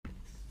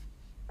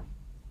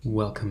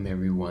Welcome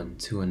everyone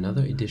to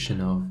another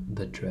edition of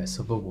the Dress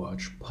of a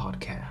Watch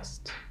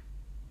podcast.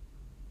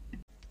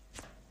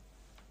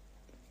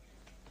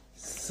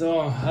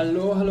 So,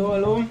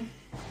 hallo.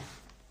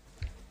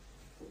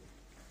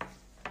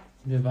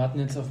 Wir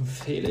warten jetzt auf den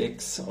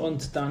Felix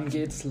und dann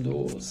geht's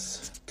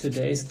los.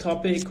 Today's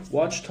topic,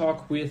 Watch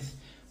Talk with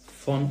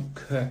von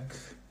Köck.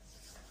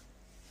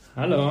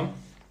 Hallo.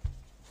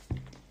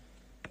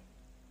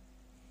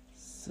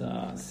 So,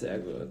 sehr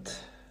gut.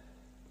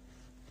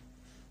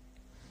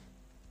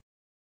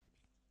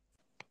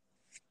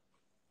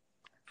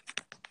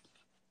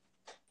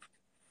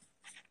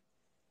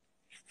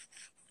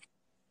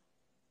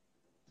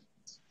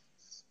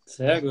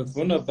 Sehr gut,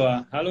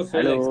 wunderbar. Hallo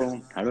Felix.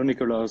 Hallo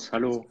Nikolaus,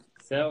 hallo.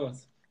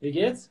 Servus. Wie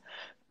geht's?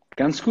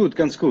 Ganz gut,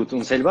 ganz gut.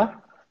 Und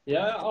selber?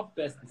 Ja, auch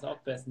bestens.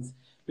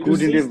 Wie du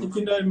Gut in siehst, ich dem.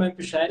 bin da in meinem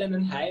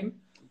bescheidenen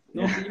Heim,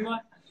 noch Ja,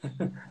 immer,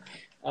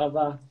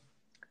 aber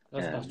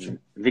das ja. passt schon.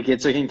 Wie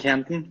geht's euch in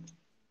Kärnten?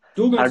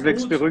 Du, ganz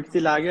Halbwegs gut? beruhigt die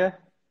Lage?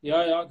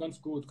 Ja,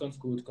 ganz gut.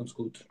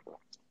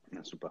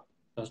 Na super,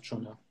 Passt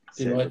schon, ja.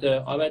 Die sehr gut.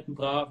 Leute arbeiten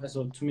brav,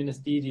 also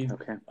zumindest die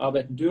Okay.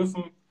 arbeiten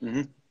dürfen.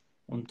 Mhm.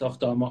 Und auch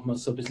da machen wir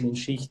es so ein bisschen in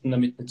Schichten,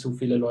 damit nicht zu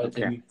viele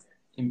Leute Okay,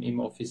 im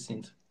Office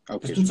sind. okay,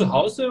 Bist du zu super.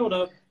 Hause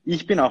oder?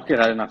 Ich bin auch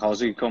gerade nach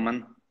Hause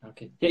gekommen.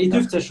 Okay. Ja, ihr Nach,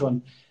 dürft ja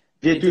schon.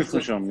 wir Geht jetzt dürfen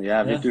so. schon,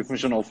 ja, wir Ja, dürfen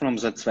schon offen haben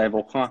seit 2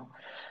 Wochen.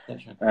 sehr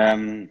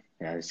schön.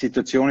 Ja, die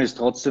Situation ist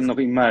trotzdem noch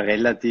immer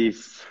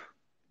relativ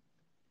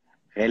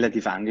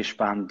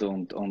angespannt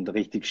und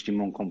richtig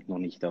Stimmung kommt noch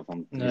nicht auf.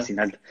 Und wir Ja, sind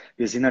halt,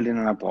 wir sind halt in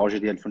einer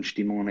Branche, die halt von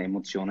Stimmung und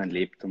Emotionen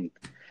lebt und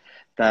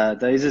da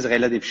ist es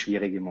relativ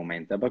schwierig im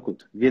Moment. Aber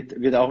gut,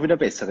 wird auch wieder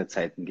bessere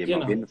Zeiten geben, auf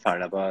genau. jeden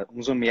Fall. Aber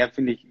umso mehr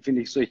finde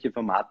ich solche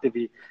Formate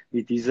wie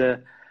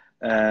diese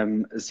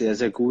sehr,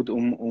 sehr gut,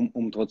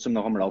 um trotzdem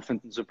noch am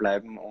Laufenden zu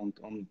bleiben.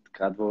 Und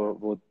gerade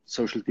wo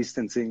Social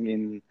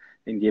Distancing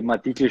in jedem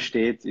Artikel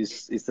steht,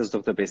 ist das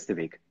doch der beste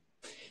Weg.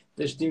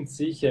 Das stimmt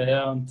sicher,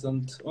 ja.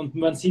 Und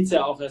man sieht es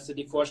ja auch, also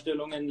die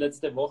Vorstellungen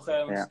letzte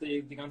Woche und Ja,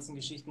 die ganzen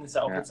Geschichten ist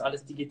ja auch ja, jetzt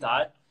alles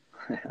digital.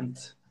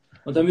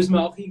 Und da müssen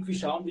wir auch irgendwie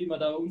schauen, wie wir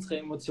da unsere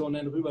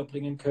Emotionen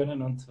rüberbringen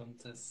können.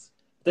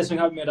 Deswegen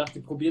habe ich mir gedacht,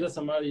 ich probiere das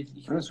einmal, ich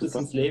ja rufe das super.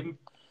 ins Leben.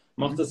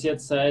 Mache Mhm. das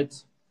jetzt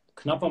seit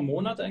knapp einem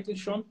Monat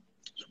eigentlich schon.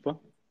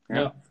 Super. Ja,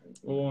 Ja,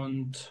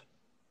 und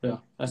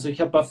ja, also ich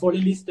habe eine volle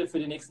Liste für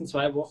die nächsten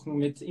 2 Wochen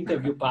mit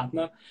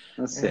Interviewpartnern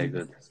na, sehr und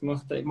gut. es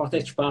macht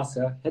echt Spaß,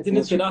 ja. Hätte ich Ja,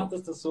 nicht super. gedacht,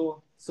 dass das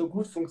so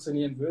gut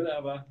funktionieren würde,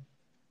 aber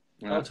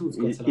Ja, tut es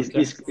Gott sei Dank, ist, ja.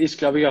 ist, ist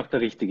glaube ich, auch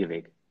der richtige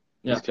Weg. Ist,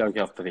 Ja, glaube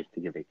ich, auch der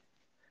richtige Weg.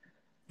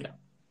 ja.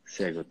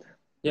 Sehr gut.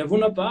 Ja,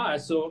 wunderbar.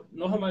 Also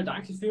noch einmal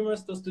danke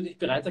vielmals, dass du dich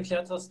bereit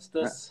erklärt hast,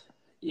 Ja, das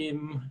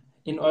in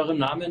eurem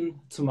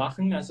Namen zu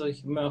machen. Also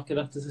ich habe mir auch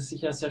gedacht, das ist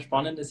sicher ein sehr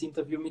spannendes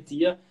Interview mit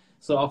dir,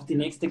 so auch die ja,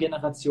 nächste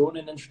Generation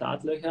in den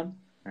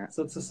Startlöchern ja,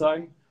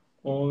 sozusagen.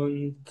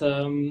 Und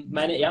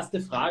meine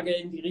erste Frage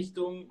in die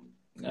Richtung,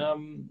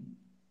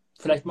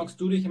 vielleicht magst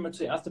du dich einmal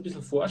zuerst ein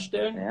bisschen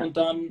vorstellen ja. und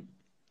dann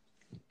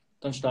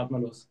starten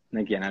wir los.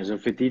 Na gerne. Also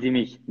für die, die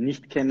mich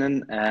nicht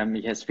kennen,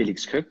 ich heiße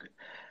Felix Köck,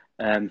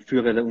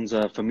 führe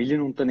unser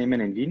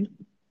Familienunternehmen in Wien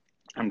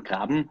am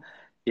Graben,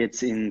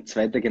 jetzt in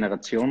zweiter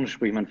Generation,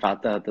 sprich mein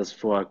Vater hat das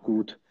vor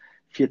gut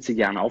 40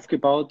 Jahren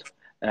aufgebaut,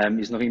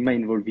 ist noch immer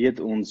involviert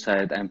und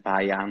seit ein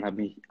paar Jahren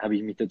habe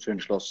ich mich dazu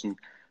entschlossen,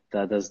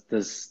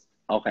 das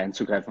auch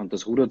einzugreifen und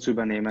das Ruder zu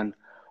übernehmen.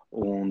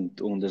 Und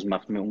es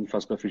macht mir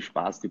unfassbar viel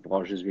Spaß. Die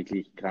Branche ist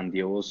wirklich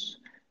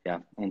grandios.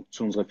 Ja, und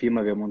zu unserer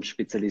Firma, wir haben uns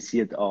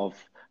spezialisiert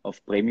auf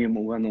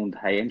Premium-Uhren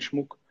und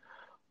High-End-Schmuck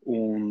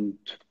und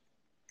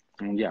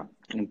und ja,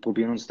 und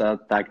probieren uns da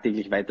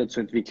tagtäglich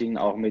weiterzuentwickeln,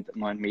 auch mit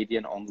neuen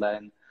Medien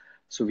online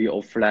sowie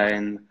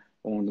offline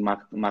und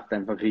macht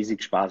einfach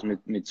riesig Spaß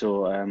mit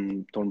so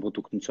tollen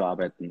Produkten zu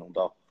arbeiten und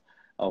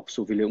auch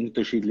so viele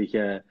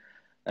unterschiedliche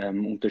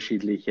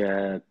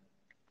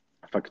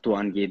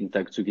Faktoren jeden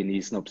Tag zu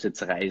genießen, ob es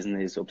jetzt Reisen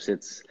ist, ob es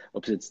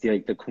jetzt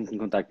direkter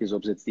Kundenkontakt ist,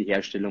 ob es jetzt die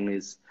Herstellung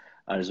ist.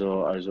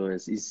 Also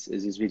es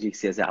ist wirklich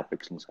sehr, sehr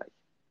abwechslungsreich.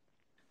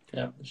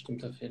 Ja, das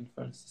stimmt auf jeden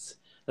Fall.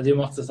 Also ihr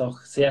macht das auch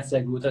sehr,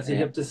 sehr gut. Also ich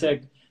Ja, habe das ja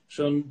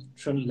schon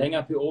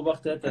länger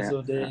beobachtet. ja,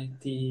 Also ja,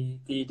 die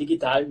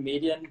digitalen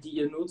Medien, die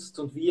ihr nutzt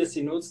und wie ihr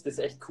sie nutzt, ist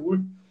echt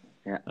cool.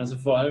 ja. Also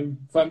vor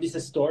allem diese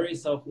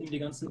Stories auch um die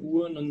ganzen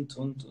Uhren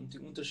und die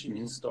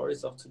unterschiedlichen Mhm.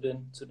 Stories auch zu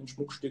den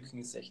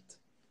Schmuckstücken ist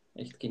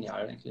echt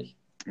genial eigentlich.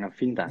 Ja,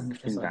 vielen Das Dank,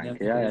 muss man vielen sagen. Ja, Dank.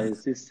 bitte, Ja, ja.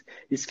 es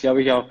ist,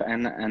 glaube ich, auch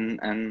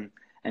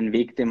ein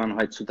Weg, den man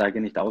heutzutage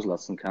nicht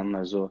auslassen kann.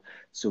 Also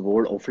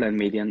sowohl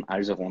Offline-Medien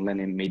als auch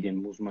Online-Medien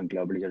muss man,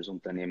 glaube ich, als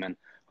Unternehmen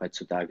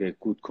heutzutage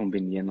gut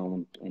kombinieren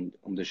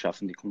und es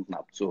schaffen, die Kunden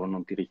abzuholen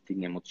und die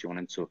richtigen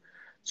Emotionen zu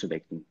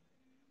wecken.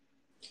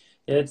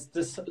 Ja,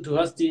 du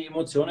hast die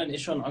Emotionen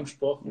schon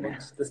angesprochen Ja,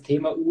 und das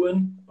Thema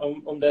Uhren,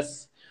 um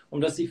das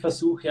ich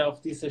versuche ja auch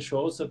diese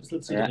Show so ein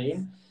bisschen zu ja,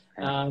 drehen.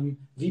 ja.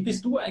 Wie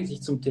bist du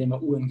eigentlich zum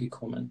Thema Uhren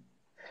gekommen?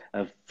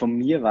 Von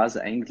mir war es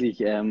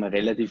eigentlich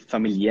relativ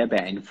familiär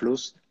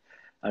beeinflusst.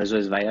 Also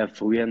es war ja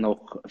früher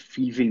noch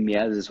viel, viel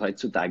mehr, als es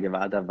heutzutage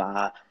war. Da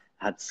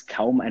hat es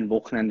kaum ein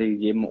Wochenende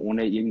gegeben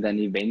ohne irgendein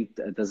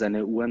Event, das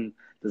eine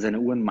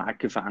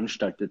Uhrenmarke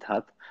veranstaltet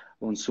hat.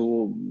 Und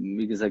so,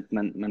 wie gesagt,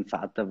 mein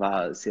Vater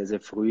war sehr, sehr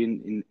früh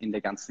in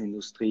der ganzen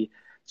Industrie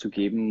zu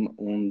geben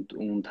und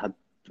hat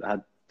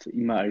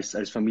immer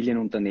als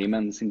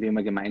Familienunternehmen sind wir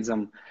immer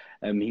gemeinsam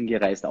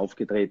hingereist,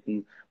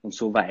 aufgetreten. Und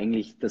so war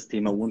eigentlich das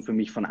Thema Uhren für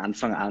mich von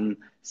Anfang an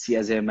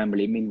sehr, sehr in meinem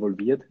Leben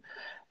involviert.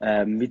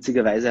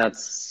 Witzigerweise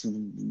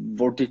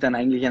wollte ich dann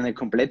eigentlich eine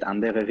komplett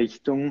andere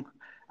Richtung,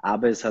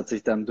 aber es hat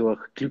sich dann durch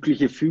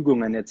glückliche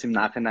Fügungen jetzt im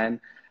Nachhinein,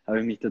 habe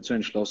ich mich dazu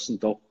entschlossen,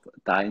 doch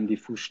da in die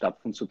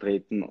Fußstapfen zu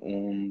treten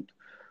und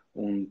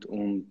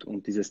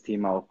dieses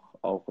Thema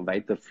auch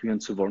weiterführen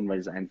zu wollen, weil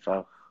es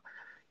einfach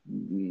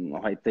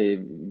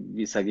heute,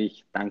 wie sage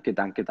ich, danke,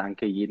 danke,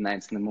 danke, jeden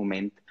einzelnen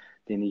Moment,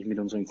 den ich mit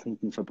unseren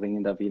Kunden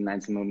verbringen darf, jeden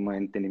einzelnen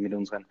Moment, den ich mit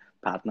unseren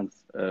Partnern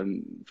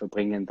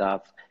verbringen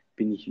darf,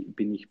 bin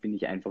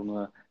ich einfach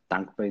nur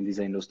dankbar, in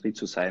dieser Industrie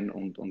zu sein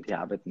und hier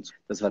arbeiten zu.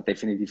 Das war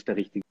definitiv der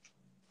richtige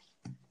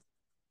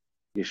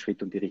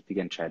Schritt und die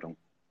richtige Entscheidung.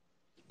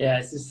 Ja,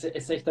 es ist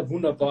echt eine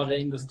wunderbare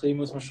Industrie,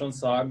 muss man schon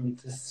sagen. Und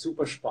es ist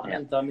super Ja,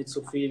 spannend, da mit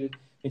so viel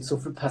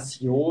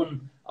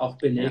Passion auch ja,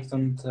 belegt.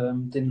 Und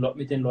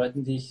mit den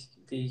Leuten, die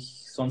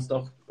ich sonst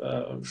auch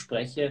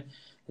spreche,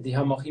 die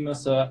haben auch immer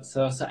so ein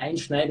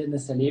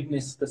einschneidendes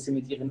Erlebnis, das sie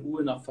mit ihren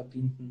Uhren auch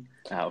verbinden.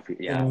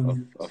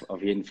 Und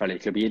auf jeden Fall.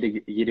 Ich glaube,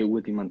 jede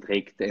Uhr, die man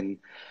trägt,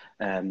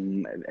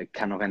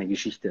 kann auch eine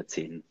Geschichte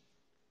erzählen.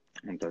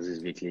 Und das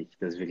ist wirklich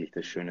das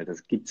Schöne.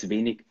 Das gibt es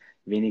wenig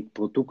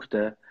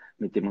Produkte,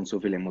 mit denen man so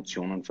viele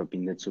Emotionen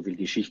verbindet, so viel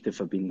Geschichte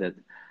verbindet,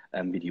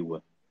 wie die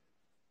Uhr.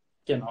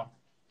 genau,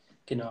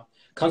 genau.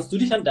 Kannst du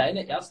dich an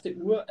deine erste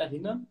Uhr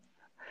erinnern?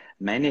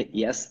 Meine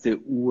erste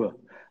Uhr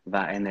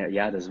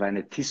das war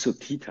eine Tissot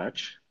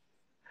T-Touch.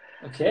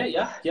 Okay,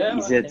 ja, kenne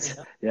ich.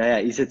 Ja.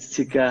 Ist jetzt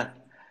circa,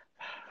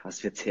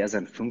 was wird es her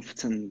sein,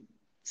 15,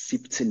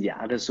 17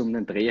 Jahre so um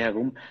den Dreh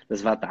herum.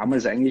 Das war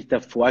damals eigentlich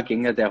der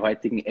Vorgänger der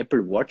heutigen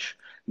Apple Watch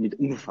mit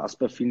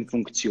unfassbar vielen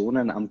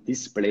Funktionen am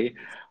Display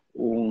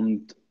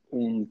und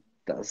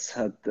das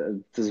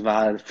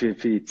war für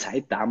die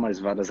Zeit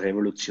damals war das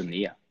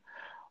revolutionär.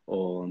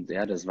 Und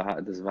ja, das war,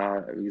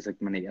 wie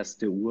gesagt, meine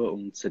erste Uhr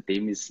und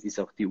seitdem ist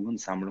auch die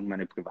Uhrensammlung,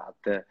 meine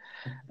private,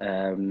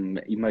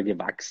 immer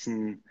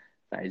gewachsen,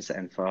 weil es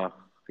einfach,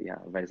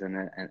 ja, weil es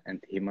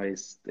ein Thema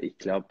ist. Ich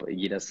glaube,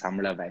 jeder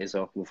Sammler weiß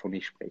auch, wovon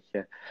ich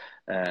spreche.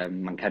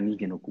 Man kann nie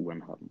genug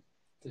Uhren haben.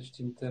 Das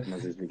stimmt. Ja.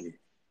 Das ist wirklich,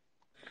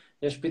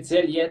 Ja,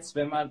 speziell jetzt,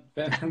 wenn man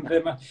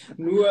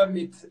nur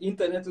mit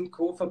Internet und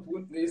Co.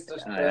 verbunden ist, da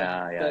ist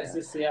ja.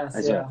 es sehr,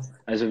 Also, sehr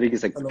also wie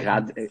gesagt,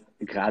 verlockend.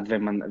 gerade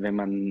wenn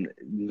man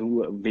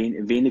nur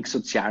wenig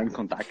sozialen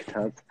Kontakt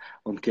hat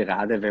und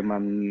gerade wenn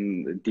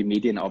man die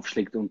Medien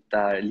aufschlägt und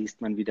da liest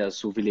man wieder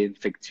so viele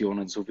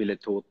Infektionen, so viele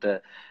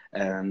Tote,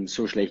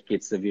 so schlecht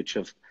geht es der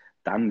Wirtschaft,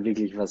 dann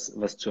wirklich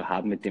was zu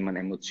haben, mit dem man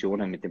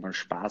Emotionen, mit dem man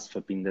Spaß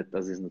verbindet,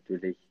 das ist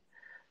natürlich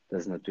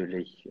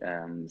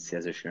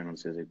sehr, sehr schön und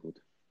sehr, sehr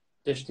gut.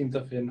 Das stimmt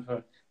auf jeden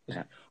Fall.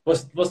 Ja,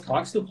 Was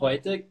tragst du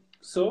heute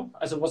so?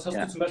 Also was hast du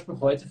ja. zum Beispiel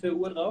heute für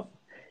Uhr drauf?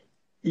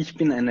 Ich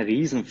bin ein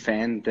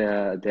Riesenfan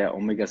der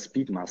Omega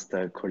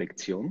Speedmaster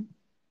Kollektion.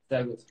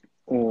 Sehr gut. Ich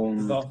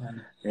Und war auch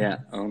eine.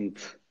 ja, und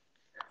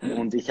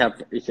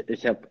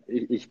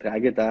ich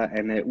trage da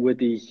eine Uhr,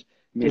 die ich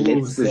mir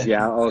letztes Sehr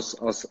Jahr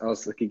gut.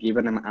 aus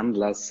gegebenem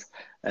Anlass,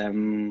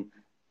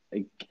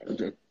 ich,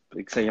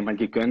 ich sage mal,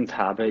 gegönnt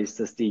habe, ist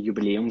das die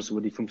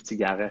Jubiläumsuhr, die 50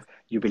 Jahre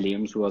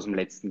Jubiläumsuhr aus dem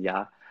letzten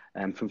Jahr,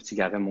 50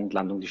 Jahre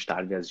Mondlandung, die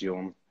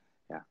Stahlversion.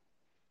 Ja.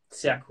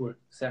 Sehr cool,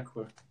 sehr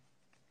cool.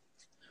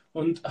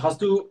 Und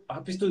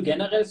bist du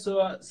generell so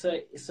ein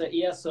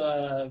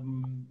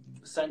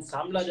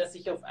Sammler, der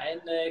sich auf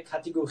eine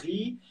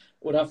Kategorie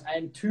oder auf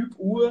einen Typ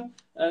Uhr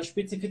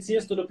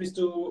spezifizierst, oder bist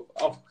du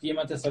auch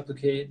jemand, der sagt,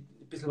 okay,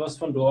 ein bisschen was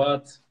von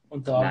dort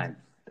und da? Nein,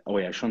 oh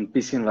ja, schon ein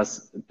bisschen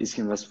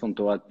was von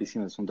dort,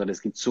 bisschen was von dort.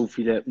 Es gibt so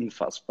viele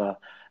unfassbar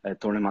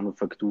tolle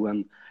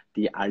Manufakturen,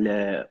 die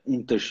alle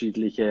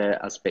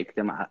unterschiedliche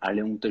Aspekte haben,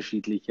 alle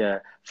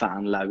unterschiedliche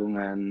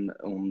Veranlagungen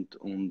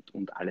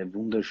und alle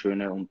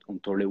wunderschöne und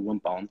tolle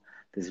Uhren bauen.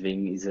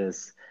 Deswegen ist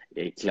es,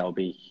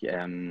 glaube ich,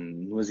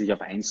 nur sich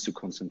auf eins zu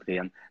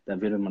konzentrieren, da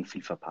würde man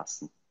viel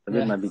verpassen. Da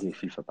würde Ja, man wirklich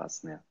viel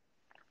verpassen, ja.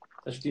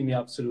 das stimmt mir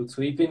absolut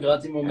zu. Ich bin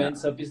gerade im Moment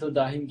so Ja, ein bisschen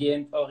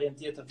dahingehend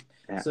orientiert,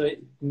 ja. so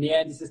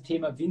mehr in dieses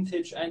Thema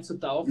Vintage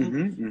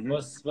einzutauchen, Mhm.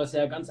 was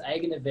ja eine ganz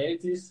eigene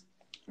Welt ist.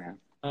 Ja.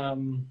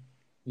 Ähm,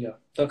 ja,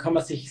 da kann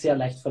man sich sehr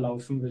leicht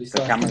verlaufen, würde ich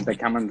Da kann man, sagen. da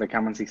kann man, da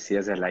kann man sich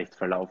sehr, sehr leicht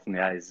verlaufen.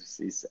 Ja, es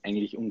ist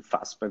eigentlich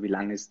unfassbar, wie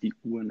lange es die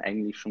Uhren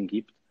eigentlich schon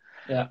gibt.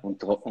 Ja, Und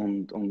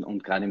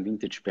gerade im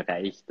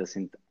Vintage-Bereich, das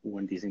sind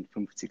Uhren, die sind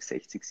 50,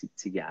 60,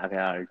 70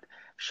 Jahre alt,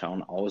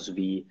 schauen aus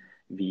wie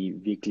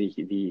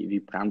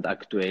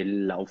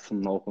brandaktuell, laufen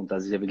noch. Und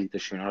das ist ja wirklich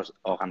das Schöne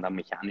auch an der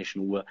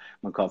mechanischen Uhr.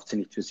 Man kauft sie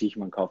nicht für sich,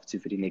 man kauft sie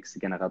für die nächste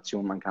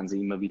Generation, man kann sie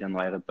immer wieder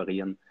neu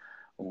reparieren.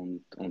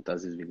 Und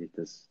das ist wirklich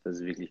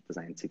das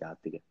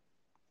Einzigartige.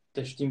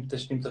 das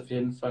stimmt auf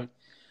jeden Fall.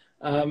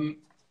 Ähm,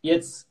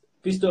 jetzt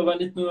bist du aber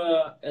nicht nur,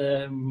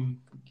 wie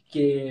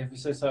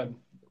soll ich sagen,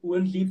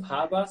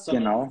 Uhrenliebhaber,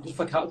 sondern Genau.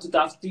 du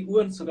darfst die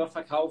Uhren sogar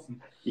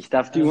verkaufen. Ich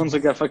darf die Uhren Ähm,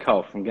 sogar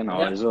verkaufen, genau.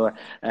 ja, Also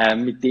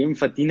mit dem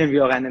verdienen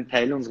wir auch einen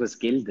Teil unseres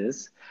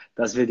Geldes,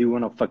 dass wir die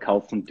Uhren auch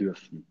verkaufen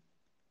dürfen.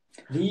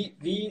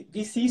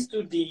 wie siehst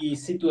du die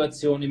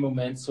Situation im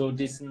Moment, so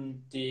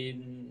den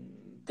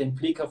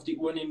Blick auf die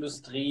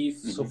Uhrenindustrie,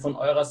 so Mhm. von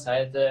eurer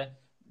Seite?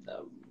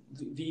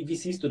 Wie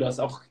siehst du das?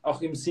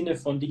 Auch im Sinne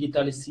von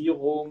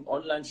Digitalisierung,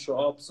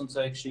 Online-Shops und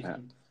solche Ja.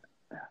 Geschichten?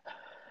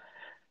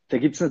 Da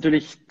gibt es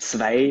natürlich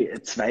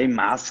zwei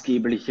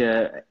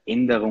maßgebliche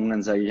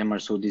Änderungen, sage ich einmal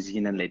so, die sich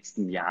in den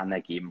letzten Jahren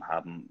ergeben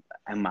haben.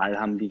 Einmal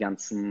haben die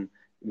ganzen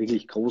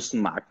wirklich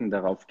großen Marken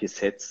darauf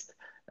gesetzt,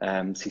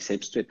 sich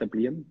selbst zu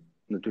etablieren.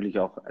 Natürlich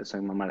auch,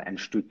 sagen wir mal, ein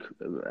Stück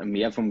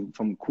mehr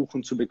vom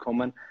Kuchen zu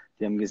bekommen.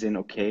 Die haben gesehen,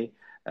 okay,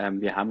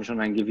 wir haben schon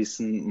einen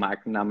gewissen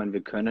Markennamen,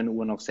 wir können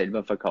Uhren auch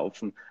selber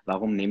verkaufen.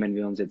 Warum nehmen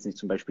wir uns jetzt nicht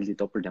zum Beispiel die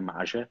doppelte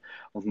Marge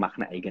und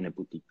machen eigene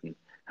Boutiquen?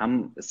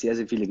 Haben sehr,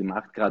 sehr viele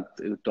gemacht,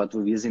 gerade dort,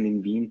 wo wir sind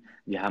in Wien.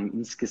 Wir haben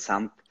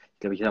insgesamt, ich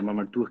glaube, ich habe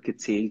mal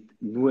durchgezählt,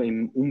 nur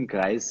im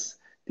Umkreis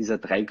dieser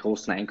drei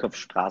großen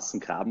Einkaufsstraßen,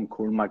 Graben,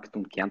 Kohlmarkt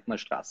und Kärntner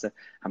Straße,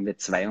 haben wir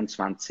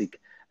 22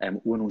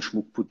 Uhren- und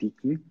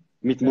Schmuckboutiquen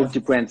mit Ja,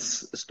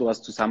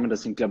 Multibrand-Stores zusammen.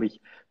 Das sind, glaube ich,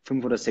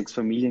 5 oder 6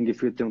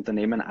 familiengeführte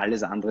Unternehmen.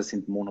 Alles andere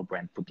sind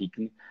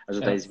Monobrand-Boutiquen.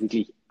 Also da ja, ist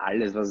wirklich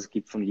alles, was es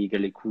gibt, von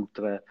Jägerle,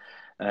 Coultre,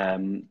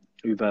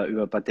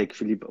 über Patek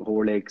Philippe,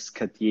 Rolex,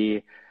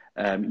 Cartier,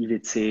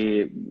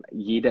 IWC,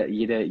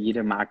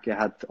 jede Marke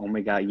hat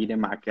Omega, jede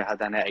Marke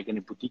hat eine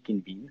eigene Boutique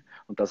in Wien.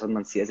 Und das hat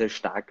man sehr, sehr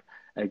stark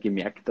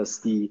gemerkt,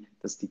 dass die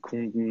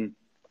Kunden,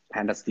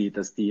 dass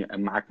die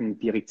Marken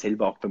direkt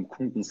selber auch beim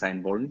Kunden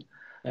sein wollen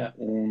ja.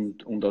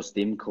 und aus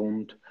dem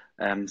Grund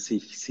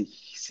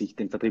sich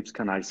den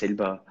Vertriebskanal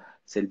selber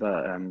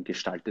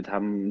gestaltet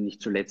haben.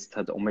 Nicht zuletzt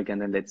hat Omega in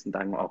den letzten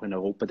Tagen auch in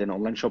Europa den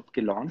Online-Shop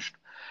gelauncht.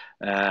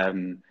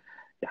 Ähm,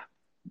 ja,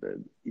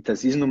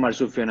 das ist nun mal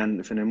so für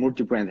einen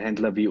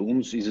Multibrand-Händler wie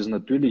uns, ist es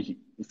natürlich,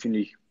 finde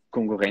ich,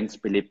 Konkurrenz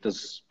belebt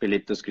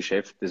das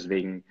Geschäft.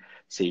 Deswegen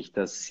sehe ich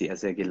das sehr,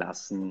 sehr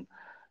gelassen.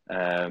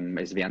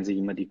 Es werden sich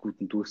immer die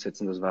Guten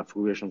durchsetzen. Das war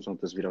früher schon so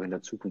und das wird auch in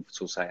der Zukunft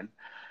so sein.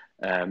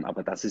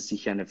 Aber das ist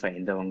sicher eine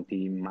Veränderung,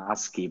 die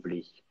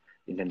maßgeblich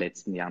in den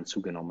letzten Jahren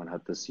zugenommen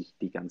hat, dass sich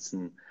die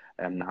ganzen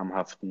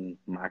namhaften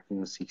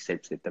Marken sich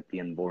selbst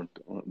etablieren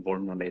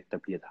wollen und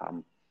etabliert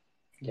haben.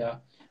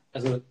 Ja,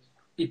 also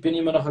ich bin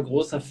immer noch ein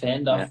großer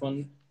Fan Ja.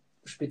 davon,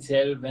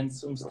 speziell wenn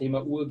es ums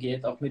Thema Uhr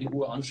geht, auch mir die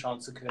Uhr anschauen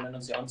zu können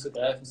und sie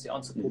anzugreifen, sie Mhm.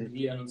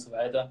 anzuprobieren und so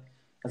weiter.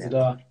 Also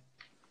Ja.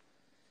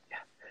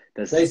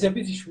 da ist Das, ja ein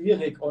bisschen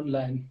schwierig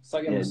online,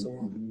 sage ich mal ja,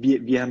 so.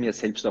 wir haben ja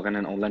selbst auch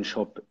einen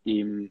Online-Shop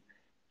im,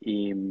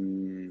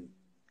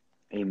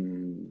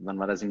 wann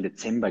war das, im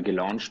Dezember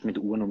gelauncht mit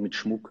Uhren und mit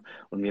Schmuck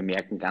und wir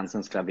merken ganz,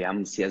 ganz klar, wir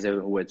haben sehr,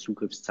 sehr hohe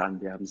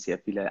Zugriffszahlen, wir haben sehr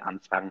viele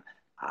Anfragen,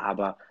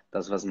 aber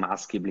das, was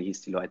maßgeblich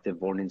ist, die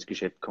Leute wollen ins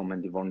Geschäft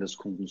kommen, die wollen das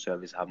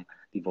Kundenservice haben,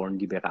 die wollen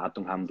die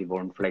Beratung haben, die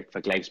wollen vielleicht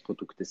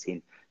Vergleichsprodukte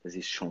sehen. Das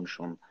ist schon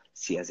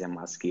sehr, sehr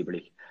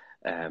maßgeblich.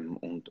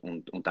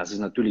 Und das ist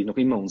natürlich noch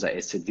immer unser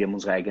Asset. Wir haben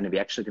unsere eigene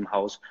Werkstatt im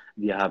Haus.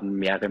 Wir haben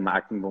mehrere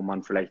Marken, wo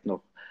man vielleicht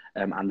noch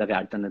andere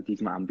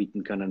Alternativen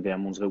anbieten können. Wir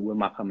haben unsere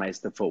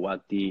Uhrmachermeister vor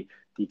Ort, die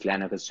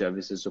kleinere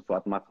Services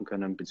sofort machen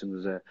können,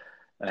 beziehungsweise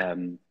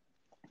ähm,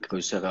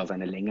 größere auf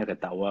eine längere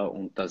Dauer.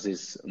 Und das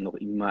ist noch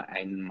immer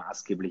ein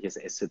maßgebliches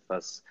Asset,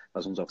 was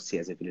uns auch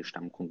sehr, sehr viele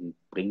Stammkunden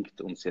bringt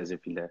und sehr, sehr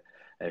viele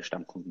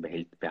Stammkunden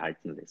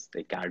behalten lässt,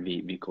 egal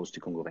wie groß die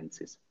Konkurrenz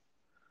ist.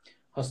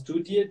 Hast du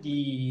dir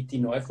die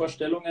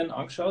Neuvorstellungen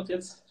angeschaut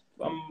jetzt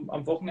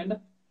am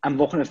Wochenende? Am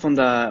Wochenende von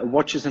der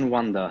Watches and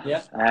Wonder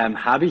Ja,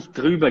 habe ich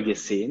drüber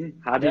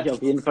gesehen, habe ja. ich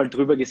auf jeden Fall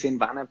drüber gesehen,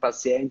 waren ein paar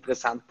sehr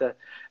interessante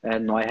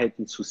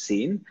Neuheiten zu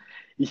sehen.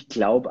 Ich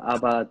glaube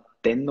aber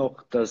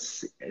dennoch,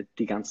 dass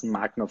die ganzen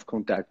Marken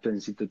aufgrund der aktuellen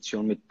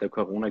Situation mit der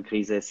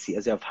Corona-Krise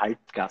sehr, sehr auf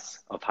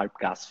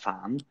Halbgas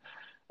fahren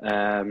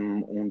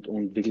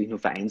und wirklich nur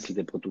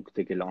vereinzelte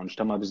Produkte gelauncht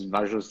haben. Aber es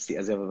war schon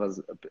sehr, sehr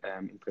was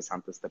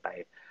Interessantes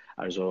dabei.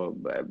 Also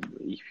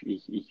ich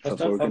Hast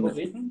du einen verfolge.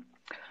 Favoriten?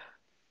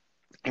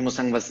 Ich muss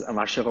sagen, was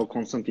Vacheron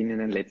Constantin in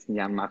den letzten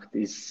Jahren macht,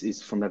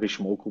 ist von der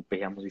Richemont-Gruppe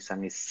her, muss ich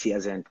sagen, ist sehr,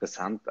 sehr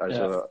interessant. Ja,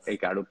 Also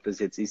egal, ob das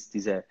jetzt ist,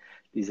 diese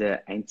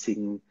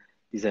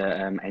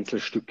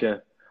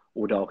Einzelstücke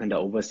oder auch in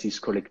der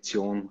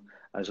Overseas-Kollektion.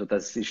 Also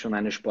das ist schon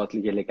eine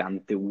sportlich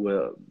elegante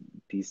Uhr,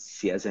 die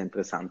sehr, sehr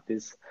interessant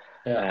ist.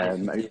 ja,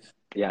 Ähm, definitiv.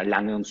 ja,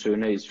 Lange und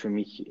Söhne ist für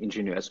mich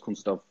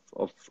Ingenieurskunst auf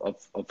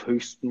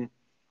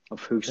Ja.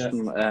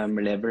 höchstem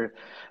Level.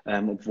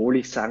 Obwohl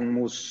ich sagen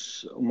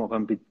muss, um auch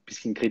ein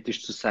bisschen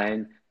kritisch zu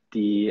sein,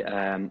 die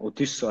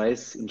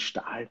Odysseus in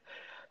Stahl,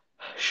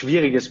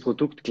 schwieriges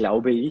Produkt,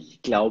 glaube ich.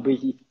 Ich glaube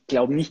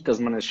nicht, dass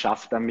man es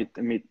schafft, da mit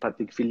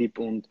Patek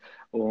Philippe und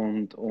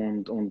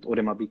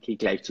Audemars Piguet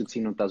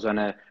gleichzuziehen und da so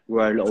eine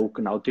Royal Oak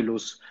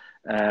Nautilus,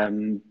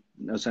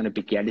 so eine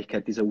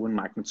Begehrlichkeit dieser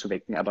Uhrenmarken zu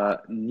wecken.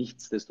 Aber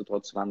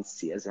nichtsdestotrotz waren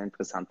sehr, sehr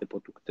interessante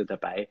Produkte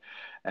dabei.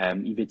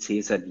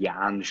 IWC seit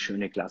Jahren,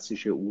 schöne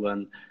klassische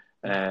Uhren,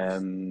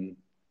 Ähm,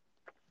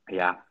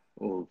 ja,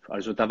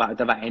 also da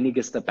war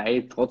einiges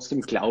dabei.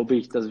 Trotzdem glaube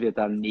ich, dass wir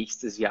dann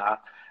nächstes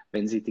Jahr,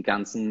 wenn sich die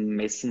ganzen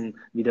Messen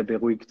wieder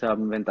beruhigt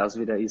haben, wenn das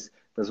wieder ist,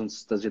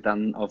 dass wir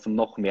dann auf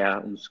noch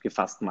mehr uns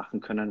gefasst machen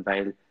können,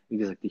 weil, wie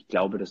gesagt, ich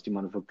glaube, dass die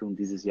Manufakturen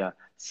dieses Jahr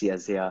sehr,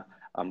 sehr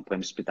am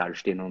Bremspedal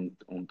stehen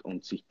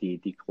und sich die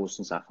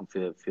großen Sachen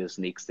für das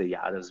nächste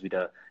Jahr, das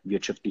wieder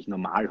wirtschaftlich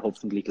normal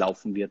hoffentlich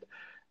laufen wird,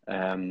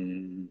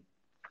 ähm,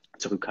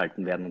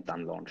 zurückhalten werden und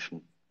dann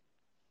launchen.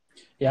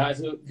 Ja,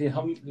 also wir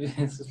haben,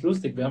 es ist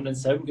lustig, wir haben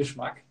denselben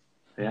Geschmack.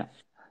 Ja,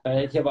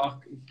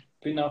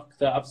 Bin auch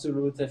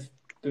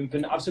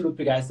bin absolut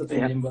begeistert von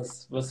ja, dem,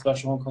 was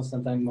Vacheron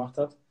Constantin gemacht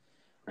hat.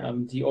 ja,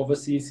 Die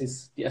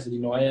Overseas also die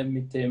neue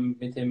mit dem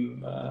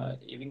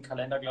ewigen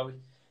Kalender, glaube ich,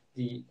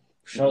 die mhm,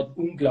 schaut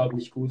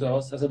unglaublich gut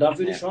aus. Also ja. da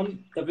würde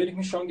ich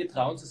mich schon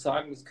getrauen zu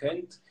sagen, es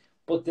könnte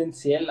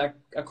potenziell ein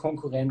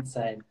Konkurrent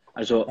sein.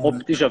 Also Ähm,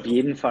 optisch auf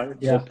jeden Fall,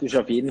 ja, optisch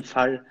auf jeden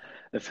Fall.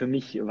 Für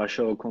mich war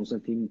schon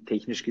Konstantin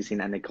technisch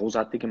gesehen eine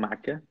großartige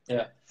Marke.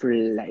 ja,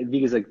 Vielleicht, wie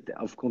gesagt,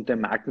 aufgrund der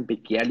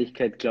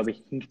Markenbegehrlichkeit, glaube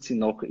ich, hinkt sie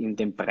noch in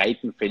dem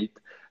breiten Feld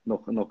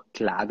noch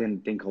klar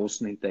den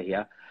Großen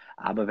hinterher.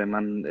 Aber wenn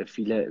man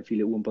viele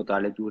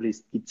Uhrenportale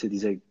durchliest, gibt es ja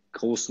diese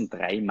großen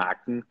drei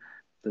Marken,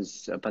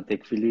 das ist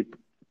Patek Philippe,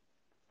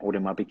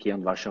 Audemars Piguet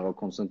und Vacheron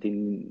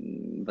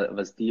Constantin,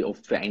 was die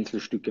oft für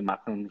Einzelstücke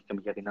machen. Und ich kann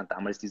mich erinnern,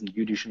 damals diesen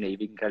jüdischen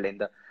ewigen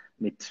Kalender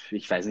mit,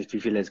 ich weiß nicht, wie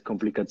viele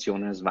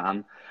Komplikationen es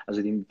waren.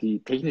 Also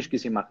die technisch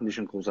gesehen machen die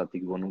schon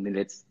großartig geworden. Und in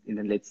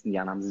den letzten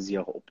Jahren haben sie sich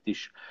auch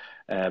optisch,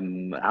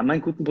 haben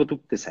einen guten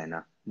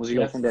Produktdesigner, muss ich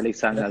ja, offen und ehrlich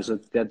sagen. ja, Also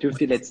der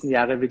dürfte die letzten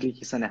Jahre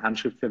wirklich seine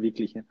Handschrift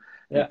verwirklichen.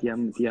 ja. Die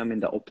haben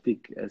in der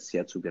Optik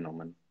sehr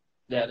zugenommen.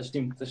 Ja, das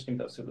stimmt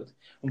absolut.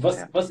 Und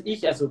Ja,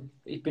 also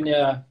ich bin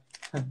ja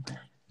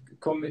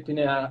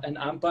ein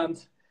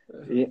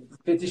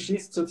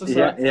Armband-Fetischist ja,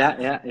 sozusagen. ja,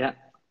 ja, ja.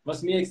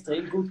 Was mir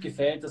extrem gut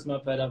gefällt, dass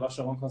man bei der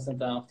Vacheron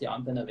Constantin auch die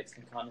Armbänder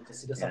wechseln kann und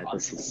dass sie das auch Ja, das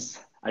anbieten.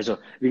 ist, also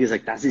wie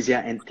gesagt, das ist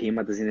ja ein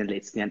Thema, das in den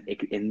letzten Jahren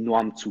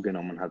enorm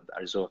zugenommen hat.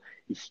 Also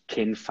ich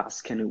kenne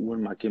fast keine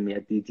Uhrenmarke mehr,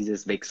 die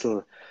dieses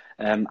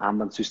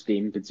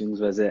Wechsel-Armbandsystem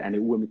beziehungsweise eine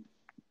Uhr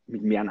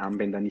mit mehreren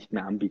Armbändern nicht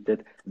mehr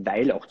anbietet,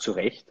 weil auch zu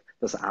Recht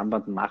das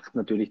Armband macht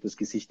natürlich das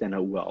Gesicht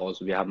einer Uhr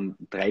aus. Wir haben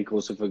drei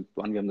große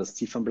Faktoren. Wir haben das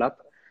Ziffernblatt,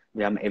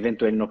 wir haben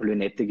eventuell noch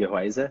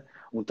Lünette-Gehäuse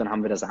und dann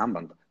haben wir das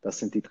Armband. Das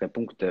sind die drei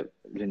Punkte.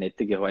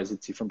 Lünette-Gehäuse,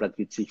 Ziffernblatt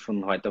wird sich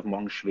von heute auf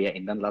morgen schwer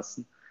ändern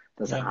lassen.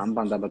 Das Ja,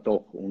 Armband aber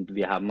doch. Und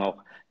wir haben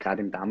auch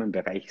gerade im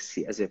Damenbereich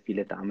sehr, sehr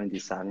viele Damen, die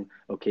sagen,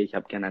 okay, ich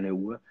habe gerne eine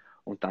Uhr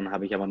und dann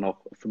habe ich aber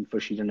noch 5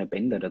 verschiedene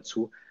Bänder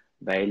dazu,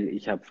 weil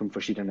ich habe 5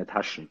 verschiedene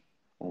Taschen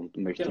und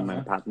möchte genau. meinen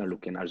Ja. Partner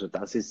looken. Also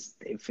das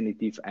ist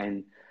definitiv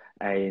ein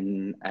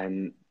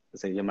sage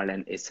ich mal,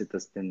 ein Asset,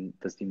 dass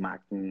die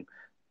Marken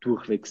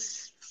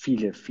durchwegs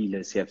sehr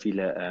viele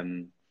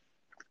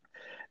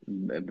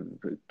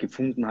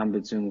gefunden haben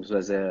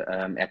beziehungsweise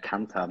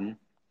erkannt haben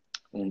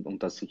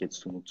und das sich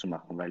jetzt zunutze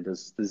machen, weil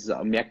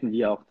merken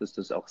wir auch, dass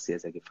das auch sehr,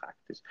 sehr gefragt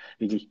ist.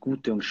 Wirklich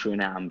gute und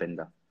schöne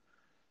Armbänder.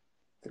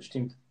 Das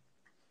stimmt.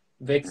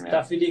 Ja,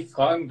 Darf ich dich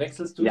fragen,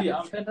 wechselst du ja, die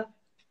Armbänder?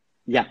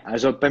 ja,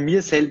 also bei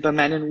mir selber,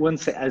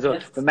 bei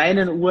Echt?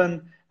 meinen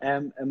Uhren,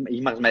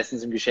 ich mache es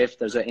meistens im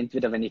Geschäft, also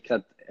entweder wenn ich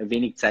gerade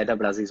wenig Zeit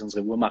habe, lasse ich es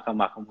unsere Uhrmacher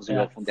machen, muss ich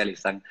Ja, offen und ehrlich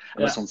sagen,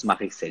 aber ja, sonst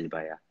mache ich es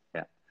selber, ja,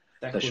 ja,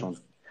 sehr das cool. schon.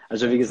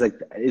 Also Sehr wie cool.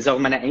 gesagt, ist auch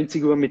meine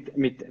einzige Uhr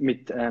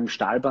mit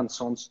Stahlband,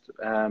 sonst,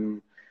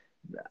 wenn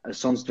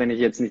ich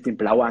jetzt nicht in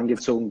Blau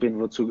angezogen bin,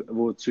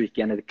 wozu ich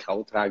gerne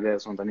Grau trage,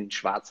 sondern in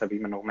Schwarz, habe ich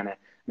immer noch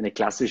meine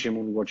klassische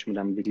Moonwatch mit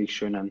einem wirklich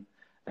schönen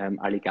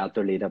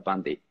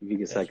Alligator-Lederband, wie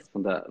gesagt, Echt?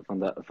 von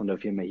der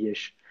Firma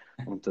Hirsch.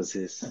 Und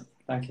das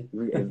Danke.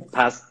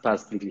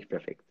 passt wirklich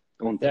perfekt.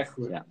 Und Sehr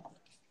cool. ja,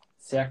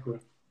 Sehr cool.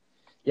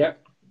 Ja,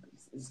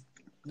 es ist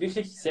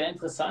wirklich sehr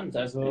interessant.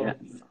 ja. Also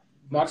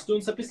magst du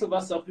uns ein bisschen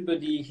was auch über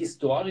die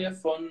Historie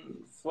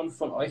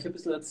von euch ein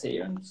bisschen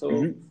erzählen? So,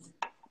 Mhm.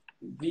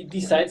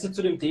 wie seid ihr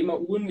zu dem Thema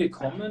Uhren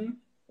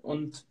gekommen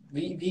und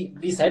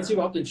wie seid ihr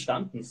überhaupt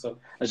entstanden? So,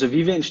 Also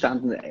wie wir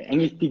entstanden,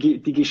 eigentlich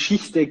die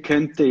Geschichte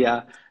könnte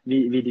ja,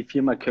 wie die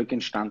Firma Köck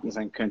entstanden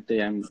sein könnte,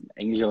 ja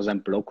eigentlich aus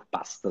einem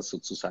Blockbuster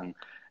sozusagen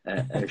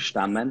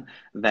stammen,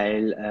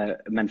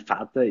 weil mein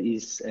Vater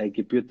ist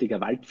gebürtiger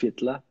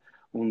Waldviertler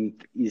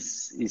und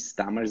ist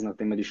damals,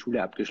 nachdem er die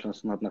Schule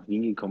abgeschlossen hat, nach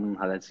Wien gekommen und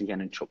hat er sich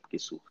einen Job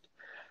gesucht.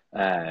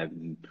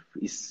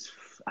 Ist,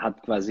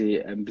 hat quasi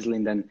ein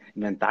bisschen in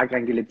den Tag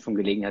reingelebt, von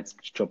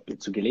Gelegenheitsjob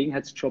zu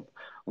Gelegenheitsjob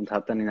und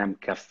hat dann in einem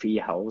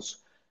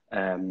Kaffeehaus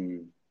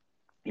ähm,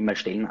 immer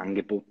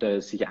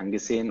Stellenangebote sich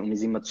angesehen und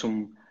ist immer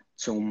zum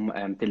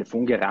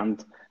Telefon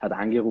gerannt, hat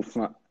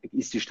angerufen,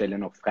 ist die Stelle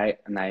noch frei?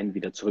 Nein,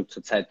 wieder zurück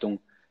zur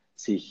Zeitung,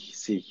 sich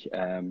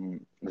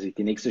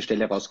die nächste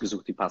Stelle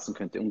rausgesucht, die passen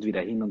könnte und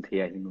wieder hin und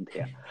her, hin und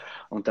her.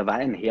 Und da war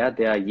ein Herr,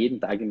 der jeden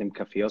Tag in dem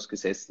Kaffeehaus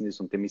gesessen ist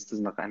und dem ist das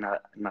nach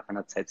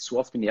einer Zeit so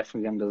auf die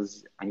Nerven gegangen, dass er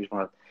sich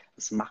angesprochen hat,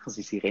 was machen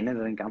Sie? Sie rennen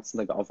den ganzen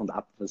Tag auf und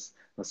ab, was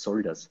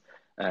soll das?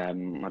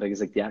 Hat er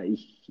gesagt, ja,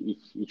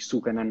 ich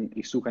suche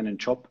einen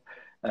Job,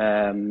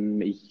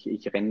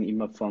 Ich renne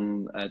immer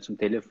zum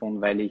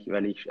Telefon, weil ich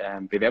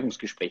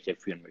Bewerbungsgespräche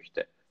führen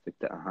möchte.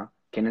 Sagt er, aha,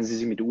 kennen Sie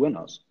sich mit Uhren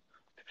aus?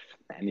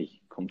 Nein,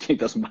 ich komme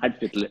nicht aus dem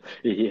Waldviertel.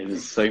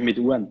 Was soll ich mit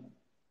Uhren?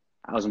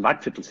 Aus dem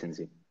Waldviertel sind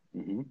Sie.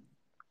 Mhm.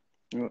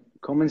 Ja,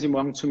 kommen Sie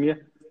morgen zu mir,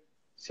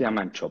 Sie haben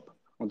einen Job.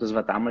 Und das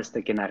war damals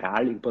der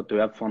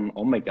Generalimporteur von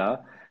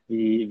Omega,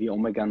 wie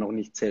Omega noch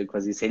nicht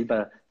quasi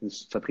selber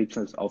das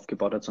Vertriebsnetz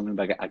aufgebaut hat, sondern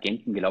über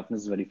Agenten gelaufen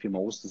ist. Das war die Firma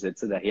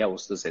Ostersetzer, der Herr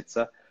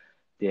Ostersetzer,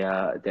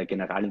 der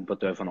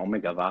Generalimporteur von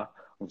Omega war.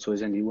 Und so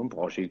ist er in die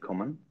Uhrenbranche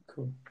gekommen.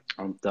 Cool.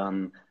 Und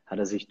dann hat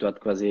er sich dort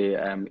quasi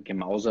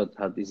gemausert,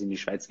 ist in die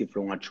Schweiz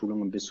geflogen, hat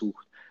Schulungen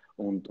besucht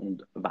und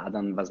war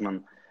dann, was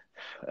man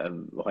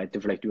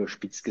heute vielleicht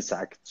überspitzt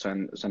gesagt, so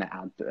eine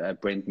Art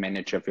Brand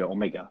Manager für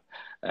Omega.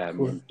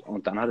 Cool.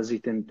 Und dann hat er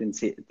sich den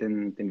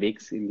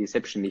Weg in die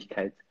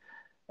Selbstständigkeit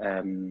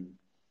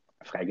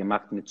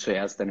freigemacht mit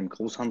zuerst einem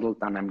Großhandel,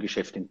 dann einem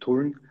Geschäft in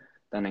Tulln,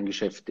 dann ein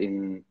Geschäft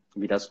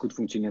wie das gut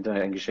funktioniert,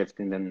 ein Geschäft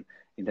im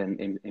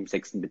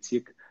 6.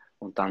 Bezirk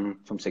und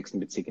dann vom 6.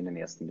 Bezirk in den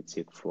 1.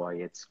 Bezirk vor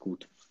jetzt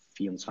gut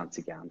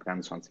 24 Jahren,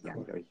 23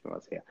 Jahren, glaube ich, war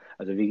es her.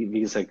 Also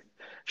wie gesagt,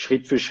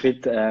 Schritt für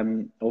Schritt,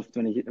 oft,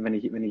 wenn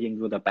ich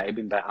irgendwo dabei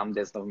bin bei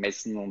Abendessen auf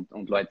Messen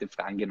und Leute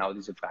fragen genau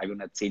diese Frage und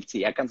erzählt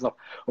sie. Er kann es noch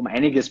um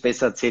einiges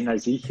besser erzählen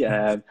als ich,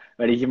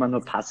 weil ich immer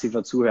nur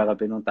passiver Zuhörer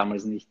bin und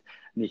damals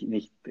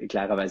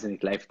klarerweise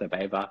nicht live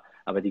dabei war.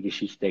 Aber die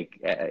Geschichte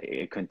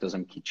könnte aus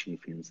einem kitschigen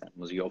Film sein,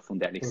 muss ich offen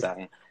und ehrlich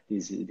sagen. Die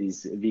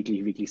ist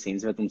wirklich, wirklich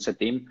sehenswert. Und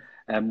seitdem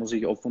muss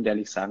ich offen und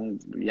ehrlich sagen,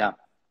 ja,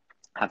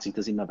 hat sich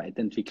das immer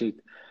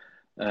weiterentwickelt.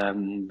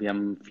 Wir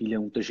haben viele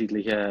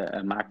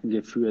unterschiedliche Marken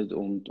geführt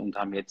und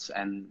haben jetzt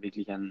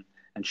wirklich ein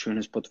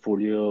schönes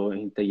Portfolio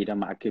hinter jeder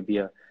Marke.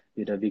 Wir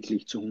da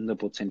wirklich zu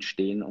 100%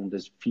 stehen und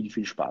es viel,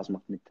 viel Spaß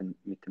macht, mit den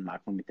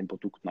Marken und mit den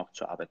Produkten auch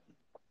zu arbeiten.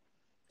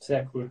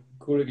 Sehr cool.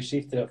 Coole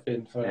Geschichte auf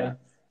jeden Fall. Ja.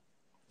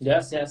 Ja,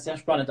 sehr, sehr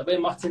spannend. Aber ihr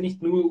macht ja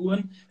nicht nur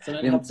Uhren,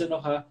 sondern ihr Wir, habt ja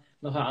noch ein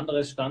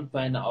anderes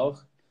Standbein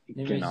auch,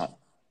 genau.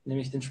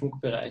 nämlich den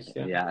Schmuckbereich.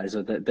 Ja. Ja,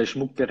 also der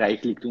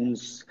Schmuckbereich liegt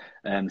uns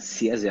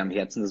sehr, sehr am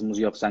Herzen. Das muss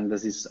ich auch sagen,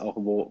 das ist auch,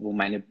 wo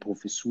meine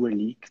Professur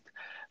liegt.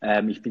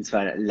 Ich bin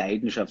zwar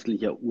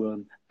leidenschaftlicher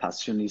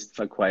Uhrenpassionist,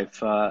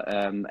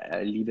 Verkäufer,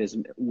 liebe es,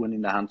 Uhren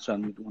in der Hand zu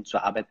haben, mit Uhren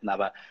zu arbeiten,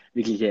 aber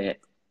wirkliche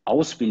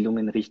Ausbildung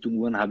in Richtung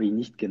Uhren habe ich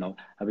nicht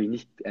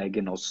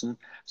genossen,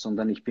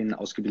 sondern ich bin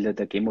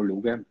ausgebildeter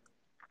Gemmologe.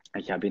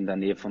 Ich habe in der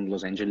Nähe von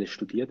Los Angeles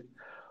studiert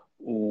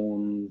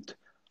und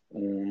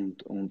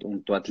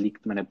und dort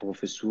liegt meine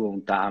Professur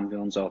und da haben wir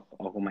uns auch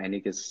um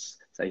einiges,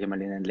 sage ich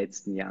mal, in den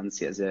letzten Jahren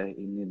sehr, sehr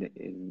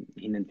hin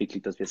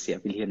entwickelt, dass wir sehr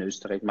viel hier in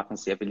Österreich machen,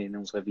 sehr viel in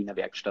unserer Wiener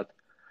Werkstatt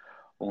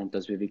und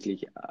dass wir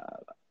wirklich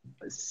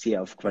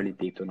sehr auf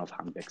Qualität und auf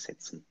Handwerk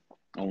setzen.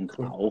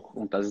 Cool.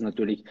 Und das ist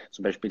natürlich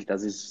zum Beispiel,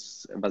 das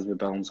ist, was wir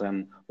bei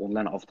unserem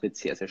Online-Auftritt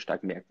sehr, sehr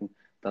stark merken,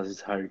 das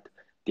ist halt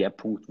der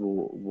Punkt,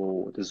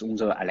 das ist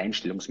unser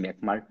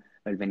Alleinstellungsmerkmal,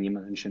 weil wenn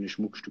jemand ein schönes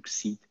Schmuckstück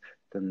sieht,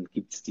 dann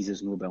gibt es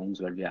dieses nur bei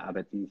uns, weil wir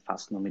arbeiten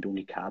fast nur mit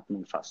Unikaten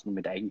und fast nur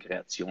mit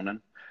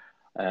Eigenkreationen.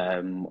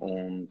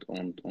 Und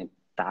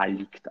da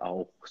liegt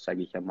auch,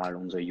 sage ich einmal,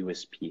 unser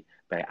USP.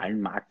 Bei allen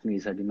Marken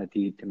ist halt immer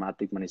die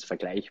Thematik, man ist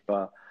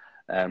vergleichbar.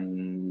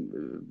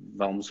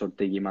 Warum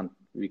sollte jemand,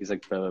 wie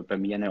gesagt, bei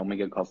mir eine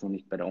Omega kaufen und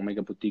nicht bei der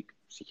Omega Boutique?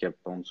 Sicher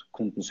bei uns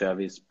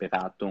Kundenservice,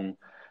 Beratung,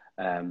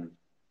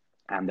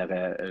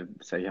 andere,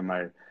 sage ich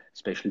einmal,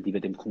 Special, die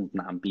wir dem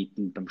Kunden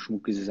anbieten. Beim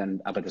Schmuck ist es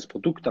aber das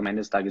Produkt am Ende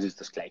des Tages ist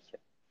das gleiche.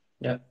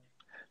 Ja.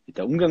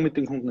 Der Umgang mit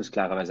dem Kunden ist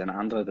klarerweise ein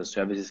anderer, der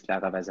Service ist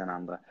klarerweise ein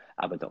anderer,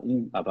 aber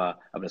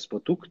das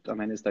Produkt am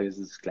Ende des Tages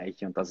ist das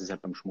gleiche und das ist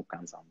halt beim Schmuck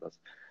ganz anders.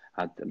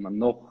 Hat man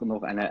noch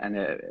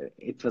eine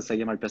etwas,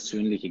 sage ich mal,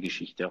 persönliche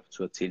Geschichte auch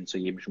zu erzählen zu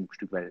jedem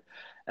Schmuckstück,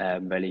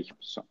 weil ich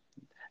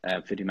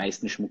für die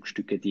meisten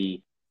Schmuckstücke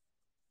die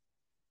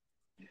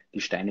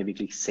Steine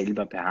wirklich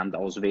selber per Hand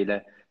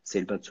auswähle,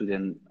 selber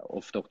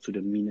oft auch zu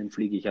den Minen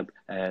fliege.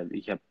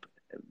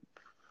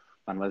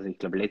 Wann war es? Ich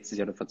glaube, letztes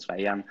Jahr oder vor 2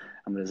 Jahren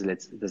haben wir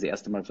das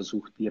erste Mal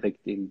versucht,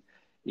 direkt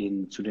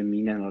zu den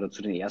Minen oder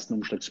zu den ersten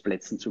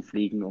Umschlagsplätzen zu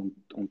fliegen und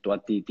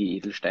dort die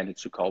Edelsteine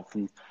zu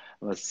kaufen,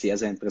 was sehr,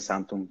 sehr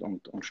interessant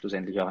und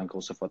schlussendlich auch ein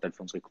großer Vorteil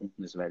für unsere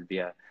Kunden ist, weil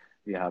wir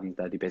haben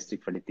da die beste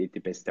Qualität, die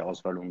beste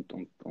Auswahl und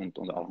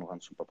auch noch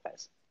einen super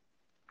Preis.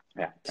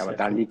 Ja, aber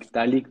Sehr cool.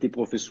 da liegt die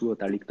Professur,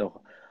 da liegt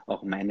auch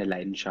meine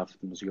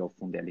Leidenschaft, muss ich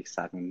offen und ehrlich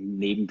sagen,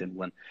 neben den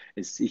Uhren.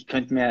 Ich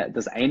könnte mir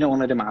das eine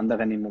ohne dem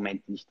anderen im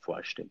Moment nicht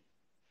vorstellen.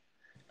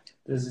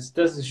 Das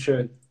ist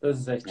schön. Das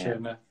ist echt Ja,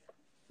 schön. Ja.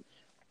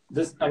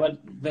 Aber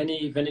wenn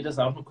ich das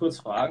auch noch kurz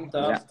fragen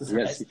darf, ja, das ja,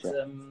 heißt,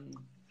 sicher.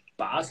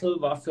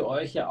 Basel war für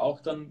euch ja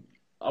auch dann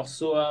auch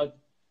so eine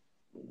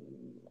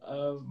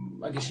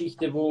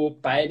Geschichte, wo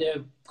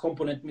beide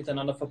Komponenten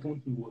miteinander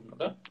verbunden wurden,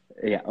 oder?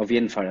 Ja, auf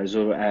jeden Fall.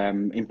 Also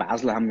in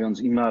Basel haben wir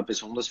uns immer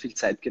besonders viel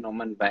Zeit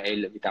genommen,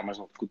 weil, wie damals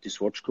noch gut die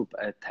Swatch Group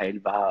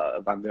Teil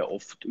war, waren wir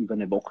oft über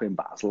eine Woche in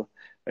Basel,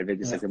 weil wir Ja,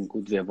 gesagt haben,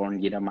 gut, wir wollen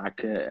jeder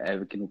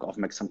Marke genug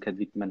Aufmerksamkeit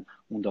widmen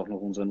und auch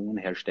noch unseren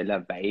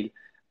Uhrenhersteller, weil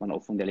man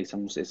offen und ehrlich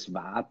sagen muss, es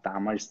war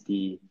damals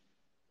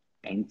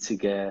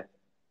einzige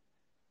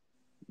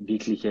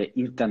wirkliche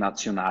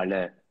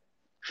internationale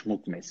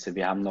Schmuckmesse.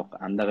 Wir haben noch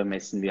andere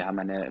Messen. Wir haben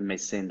eine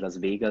Messe in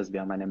Las Vegas,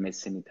 wir haben eine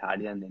Messe in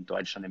Italien, in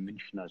Deutschland, in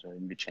München, also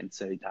in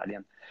Vicenza,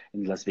 Italien.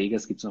 In Las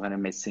Vegas gibt es noch eine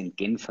Messe in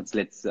Genf.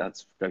 Glaube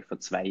ich, vor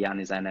 2 Jahren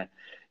ist eine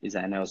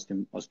aus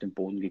dem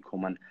Boden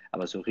gekommen.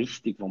 Aber so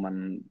richtig, wo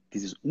man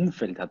dieses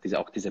Umfeld hat,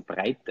 auch diese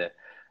Breite,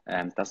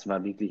 das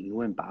war wirklich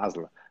nur in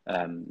Basel.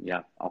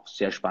 Ja, auch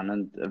sehr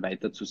spannend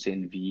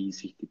weiterzusehen, wie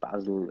sich die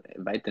Basel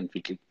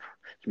weiterentwickelt.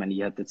 Ich meine,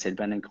 ihr hattet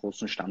selber einen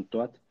großen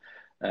Standort.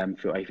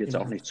 Für euch wird es auch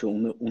Genau. nicht so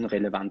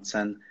unrelevant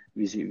sein,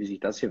 wie sich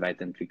das hier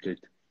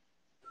weiterentwickelt.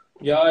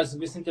 Ja, also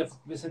wir sind ja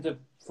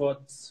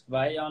vor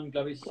 2 Jahren,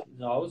 glaube ich,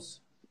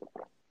 raus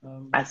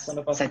Ah, von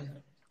der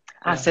Bastel.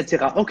 Ja, seid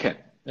ihr raus? Okay.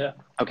 ja.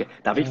 Okay.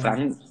 Darf ich Und,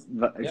 fragen,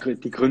 ja.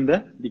 die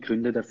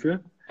Gründe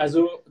dafür?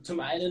 Also zum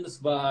einen,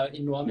 das war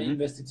enorme Mhm.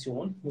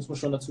 Investition, muss man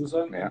schon dazu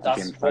sagen. Ja, Und auf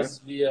jeden das, Fall.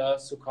 was wir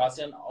so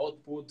quasi an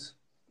Output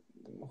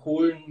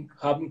holen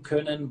haben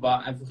können,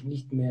 war einfach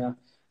nicht mehr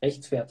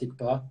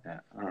rechtfertigbar.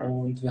 Ja,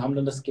 Und wir haben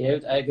dann das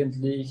Geld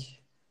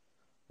eigentlich,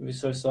 wie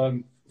soll ich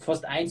sagen,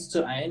 fast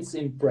 1:1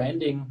 in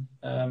Branding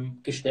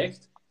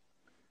gesteckt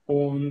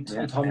und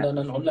haben ja, dann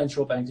einen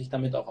Online-Shop eigentlich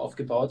damit auch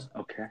aufgebaut.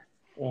 okay.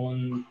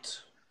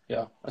 Und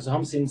ja, also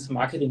haben sie ins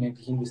Marketing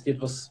eigentlich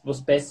investiert,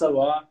 was besser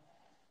war,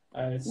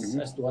 als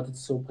Mhm. dort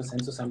jetzt so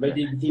präsent zu sein. Weil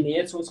Okay. die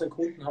Nähe zu unseren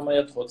Kunden haben wir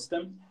ja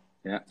trotzdem.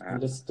 Ja, Und ja.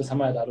 das haben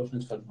wir ja dadurch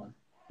nicht verloren.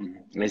 Mhm.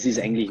 Es ist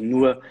eigentlich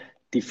nur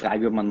die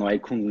Frage, ob man neue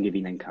Kunden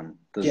gewinnen kann.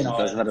 Genau,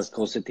 Das war ja. das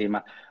große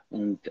Thema.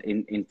 Und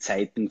in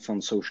Zeiten von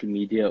Social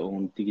Media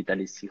und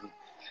Digitalisierung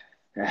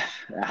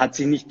hat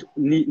sich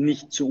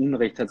nicht zu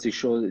Unrecht, hat sich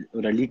schon,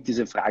 oder liegt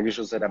diese Frage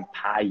schon seit ein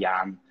paar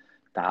Jahren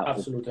da,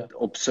 Absolut, ja.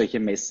 ob solche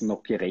Messen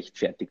noch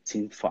gerechtfertigt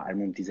sind, vor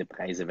allem um diese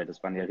Preise, weil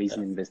das waren ja Ja,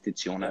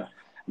 Rieseninvestitionen. ja,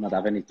 Man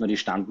darf ja nicht nur die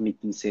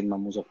Standmieten sehen,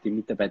 man muss auch die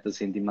Mitarbeiter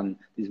sehen, die man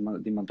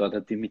dort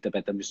hat. Die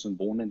Mitarbeiter müssen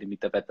wohnen, die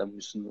Mitarbeiter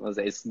müssen was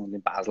essen, und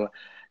in Basel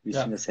wissen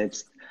ja, wir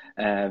selbst,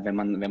 wenn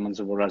man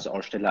sowohl als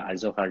Aussteller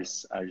als auch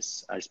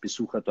als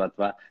Besucher dort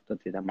war,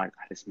 dort wird einmal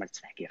alles mal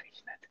zwei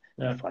gerechnet,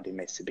 ja, bevor die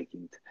Messe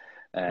beginnt.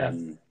 ja.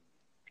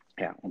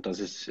 Ja, und das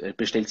ist,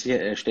 stellt sich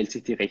die stellt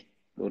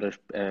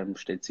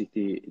sich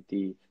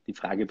die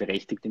Frage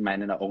berechtigt in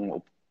meinen Augen,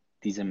 ob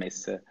diese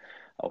Messe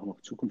auch noch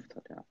Zukunft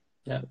hat. Ja.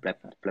 Ja,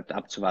 Bleibt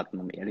abzuwarten.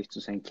 Um ehrlich zu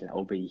sein,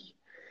 glaube ich,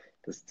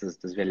 dass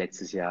wir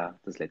letztes Jahr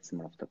das letzte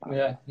Mal auf der Basel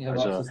ja, waren. ich habe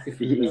auch Also das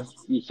Gefühl,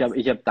 ja.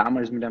 ich hab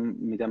damals mit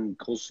einem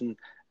großen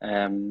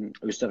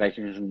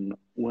österreichischen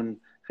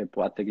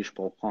Uhrenreporter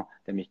gesprochen,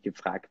 der mich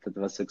gefragt hat,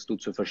 was sagst du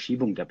zur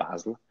Verschiebung der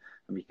Basel?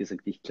 Habe ich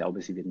gesagt, ich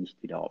glaube, sie wird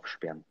nicht wieder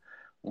aufsperren.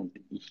 Und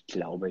ich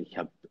glaube, ich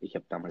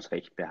hab damals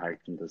recht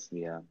behalten, dass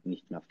wir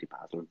nicht mehr auf die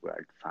Basel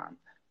World fahren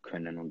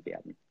können und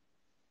werden.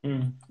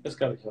 Das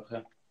glaube ich auch,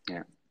 ja.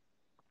 Ja.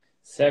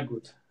 Sehr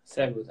gut,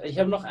 sehr gut. Ich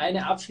habe noch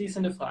eine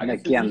abschließende Na, Frage für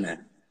dich.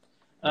 gerne.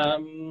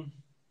 Ähm,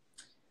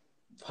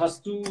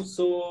 Hast du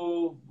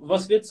so,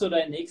 was wird so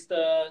deine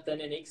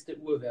nächste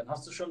Uhr werden?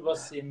 Hast du schon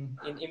was im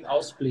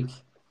Ausblick?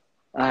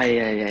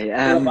 Ai, ai,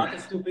 ai, Oder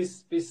wartest du,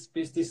 bis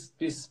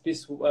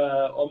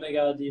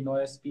Omega die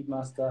neue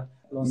Speedmaster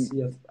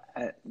lanciert?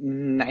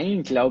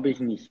 Nein, glaube ich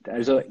nicht.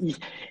 Also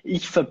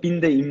ich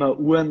verbinde immer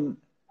Uhren,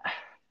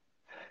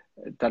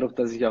 dadurch,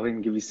 dass ich auch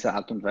in gewisser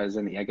Art und Weise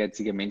ein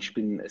ehrgeiziger Mensch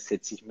bin,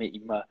 setze ich mir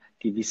immer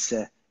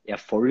gewisse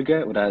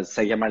Erfolge oder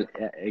sage ich einmal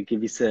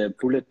gewisse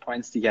Bullet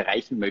Points, die ich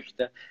erreichen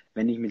möchte.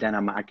 Wenn ich mit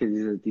einer Marke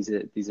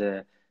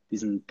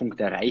diesen Punkt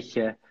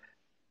erreiche,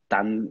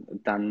 dann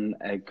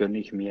gönne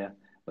ich mir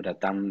oder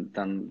dann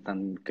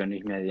gönne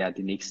ich mir ja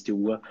die nächste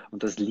Uhr.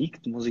 Und das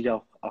liegt, muss ich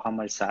auch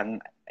einmal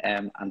sagen,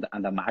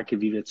 an der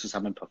Marke, wie wir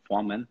zusammen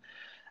performen.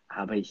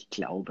 Aber ich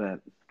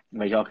glaube,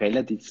 weil ich auch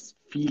relativ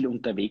viel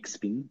unterwegs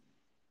bin,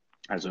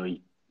 also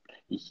ich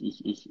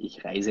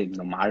reise im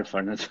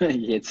Normalfall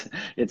natürlich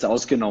jetzt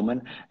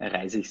ausgenommen,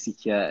 reise ich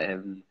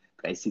sicher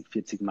 30,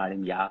 40 Mal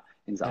im Jahr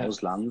ins Ja,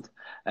 Ausland,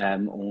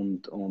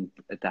 und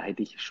da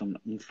hätte ich schon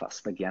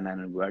unfassbar gerne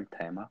einen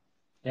Worldtimer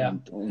ja,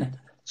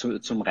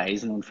 zum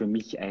Reisen, und für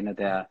mich einer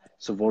der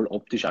sowohl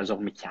optisch als auch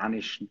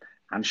mechanischen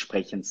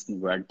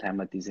ansprechendsten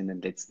Worldtimer, die es in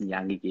den letzten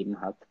Jahren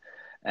gegeben hat.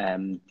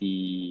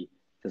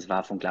 Das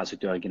war von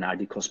Glashütte Original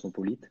die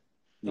Cosmopolit.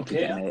 okay,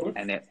 Wirklich ja, cool.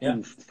 eine Ja,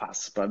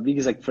 unfassbar. Wie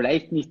gesagt,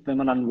 vielleicht nicht, wenn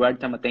man an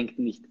Worldtimer denkt,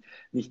 nicht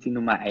die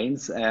Nummer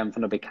eins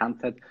von der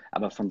Bekanntheit,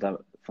 aber von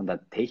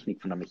der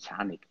Technik, von der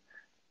Mechanik.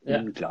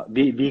 ja,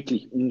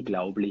 Wirklich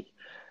unglaublich.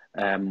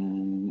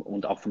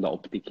 Und auch von der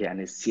Optik her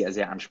eine sehr,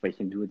 sehr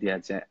ansprechende Uhr. Die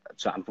hat es ja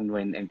zu Anfang nur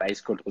in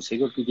Weißgold,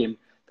 Roségold gegeben,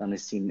 dann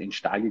ist sie in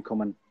Stahl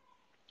gekommen.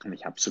 Und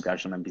ich habe sogar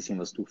schon ein bisschen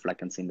was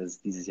durchflackern sehen, dass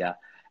es dieses Jahr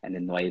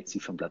eine neue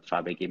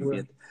Ziffernblattfarbe geben cool.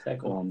 wird.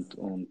 Sehr cool.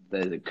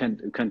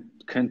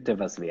 Könnte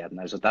was werden.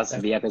 Also das Sehr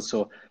cool. wäre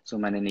so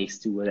meine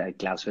nächste Uhr,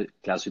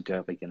 Glashütte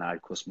Original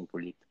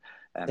Cosmopolit.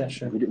 Sehr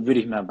schön. Würde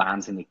ich mir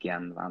wahnsinnig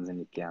gern,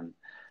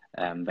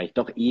 weil ich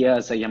doch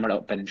eher, sage ich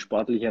mal, bei den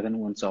sportlicheren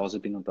Uhren zu Hause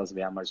bin, und das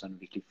wäre mal so eine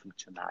wirklich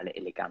funktionale,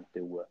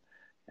 elegante Uhr.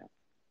 Ja,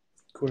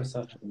 Coole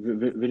Sache.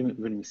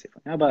 würde mich sehr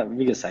freuen. Ja, aber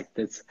wie gesagt,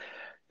 jetzt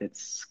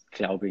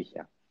glaube ich,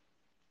 ja.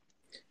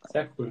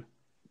 Sehr cool.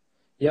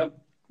 Ja,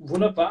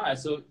 wunderbar.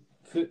 Also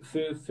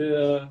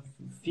für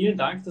vielen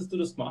Dank, dass du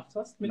das gemacht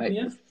hast mit Nein,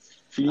 mir.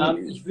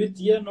 vielen, Ich würde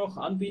dir noch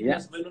anbieten, ja,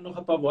 also wenn du noch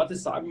ein paar Worte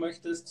sagen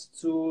möchtest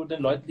zu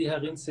den Leuten, die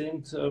herin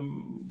sind,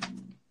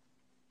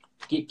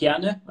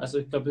 gerne. Also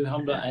ich glaube, wir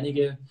haben da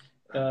einige,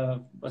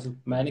 also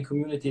meine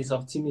Community ist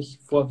auch ziemlich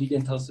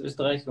vorwiegend aus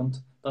Österreich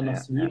und dann ja,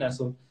 aus Wien. ja,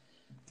 Also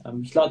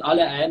ich lade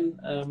alle ein,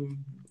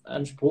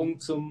 einen Sprung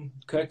zum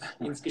Kök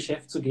ins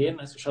Geschäft zu gehen.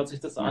 Also schaut sich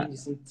das an,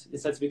 ja, ihr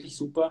seid wirklich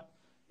super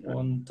ja.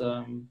 und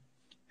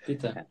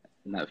bitte,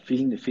 Na,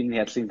 vielen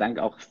herzlichen Dank.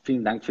 Auch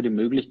vielen Dank für die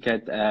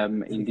Möglichkeit, sehr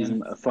in gerne.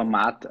 diesem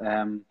Format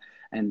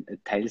ein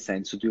Teil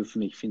sein zu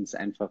dürfen. Ich finde es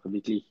einfach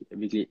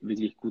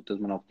wirklich gut, dass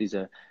man auch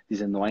diese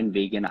neuen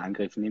Wege in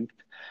Angriff nimmt.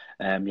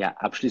 Ja,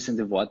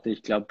 abschließende Worte.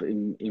 Ich glaube,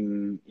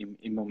 im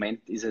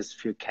Moment ist es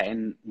für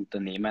kein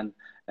Unternehmen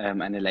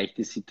eine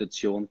leichte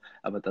Situation,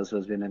 aber das,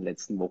 was wir in den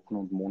letzten Wochen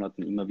und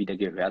Monaten immer wieder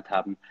gehört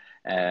haben,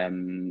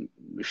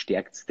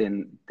 stärkt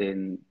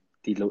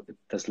die,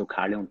 das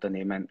lokale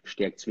Unternehmen,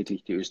 stärkt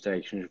wirklich die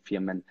österreichischen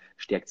Firmen,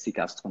 stärkt die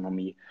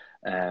Gastronomie,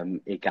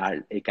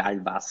 egal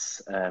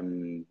was.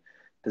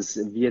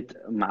 Das wird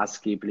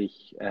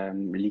maßgeblich,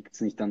 liegt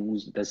es nicht an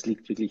uns, das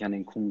liegt wirklich an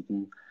den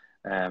Kunden,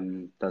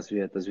 dass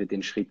wir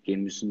den Schritt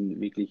gehen müssen,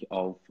 wirklich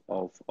auf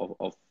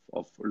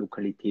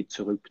Lokalität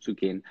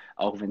zurückzugehen,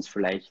 auch wenn es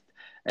vielleicht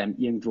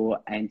irgendwo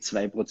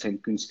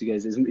 1-2% günstiger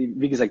ist. Also,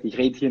 wie gesagt, ich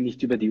rede hier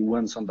nicht über die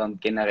Uhren, sondern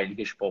generell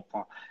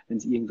gesprochen. Wenn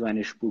es irgendwo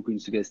eine Spur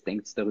günstiger ist,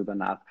 denkt darüber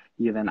nach.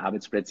 Hier werden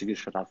Arbeitsplätze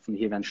geschaffen,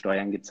 hier werden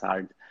Steuern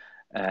gezahlt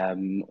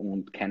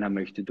und keiner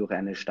möchte durch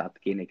eine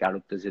Stadt gehen, egal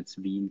ob das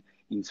jetzt Wien,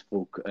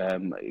 Innsbruck,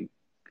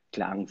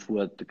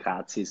 Klagenfurt,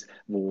 Graz ist,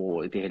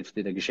 wo die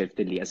Hälfte der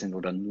Geschäfte leer sind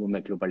oder nur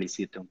mehr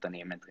globalisierte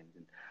Unternehmen drin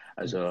sind.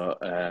 Also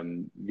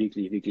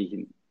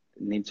wirklich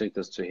nehmt euch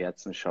das zu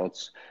Herzen,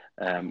 schaut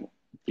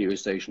die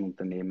österreichischen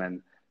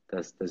Unternehmen,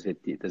 dass wir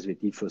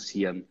die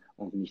forcieren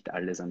und nicht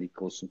alles an die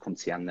großen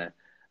Konzerne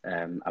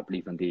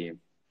abliefern, die,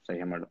 sage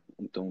ich einmal,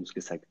 unter uns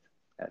gesagt,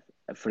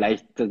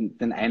 vielleicht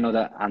den ein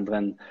oder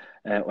anderen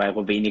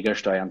Euro weniger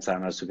Steuern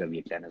zahlen als sogar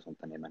wir kleines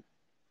Unternehmen.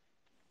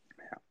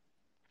 Ja.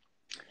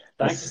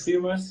 Danke Das,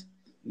 vielmals,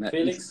 na,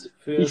 Felix,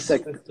 ich,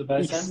 sag, fürs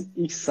Dabeisein.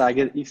 ich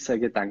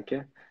sage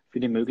danke für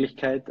die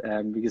Möglichkeit.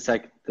 Wie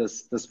gesagt,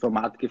 das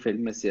Format gefällt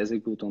mir sehr, sehr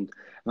gut. Und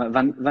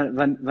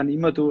wann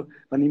immer du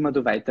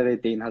weitere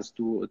Ideen hast,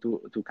 du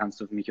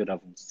kannst auf mich oder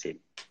auf uns zählen.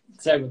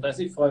 Sehr gut,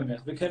 also ich freue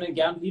mich. Wir können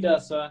gern wieder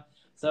so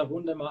eine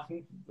Runde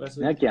machen.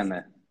 Also Ja,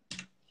 gerne.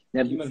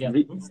 Ja, immer gern.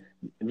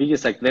 wie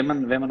gesagt, wenn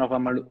man auch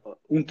einmal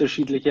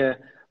unterschiedliche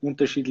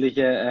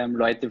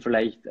Leute,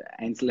 vielleicht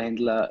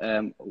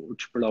Einzelhändler,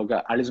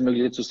 Blogger, alles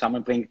Mögliche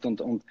zusammenbringt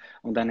und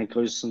einen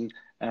größeren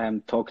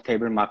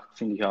Talktable macht,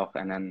 finde ich auch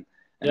einen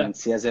Ja,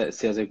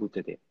 sehr gute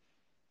Idee.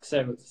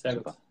 sehr gut, sehr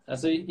gut. Super.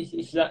 Also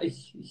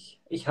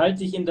ich halte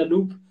dich in der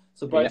Loop,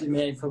 sobald Ja, ich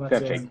mehr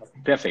Informationen habe.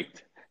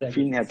 perfekt. Sehr gut.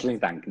 Vielen herzlichen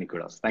Dank,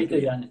 Nikolaus. Danke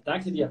Bitte dir. gerne.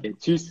 Danke dir. Okay,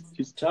 tschüss.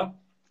 Ciao.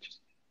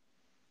 Tschüss.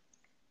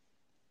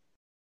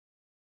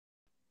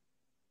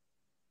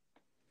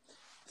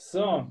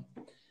 So,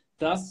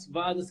 das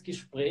war das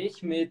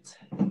Gespräch mit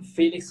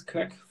Felix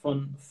Köck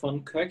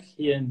von Köck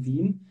hier in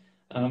Wien.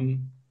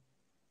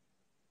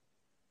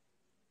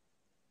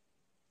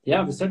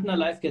 Ja, wir sollten ein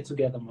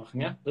Live-Get-Together machen,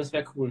 ja? Das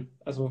wäre cool.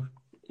 Also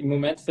im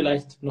Moment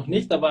vielleicht noch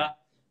nicht, aber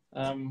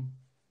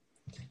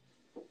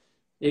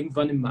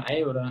irgendwann im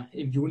Mai oder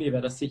im Juni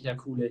wäre das sicher eine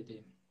coole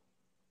Idee.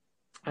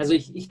 Also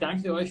ich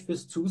danke euch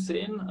fürs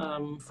Zusehen.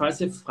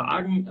 Falls ihr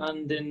Fragen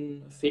an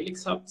den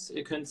Felix habt,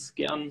 ihr könnt es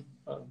gern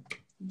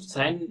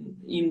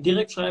ihm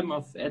direkt schreiben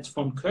auf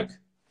 @von_köck.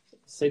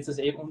 Seht es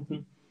eben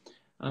unten.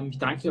 Ich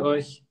danke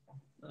euch.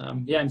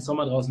 Ja, im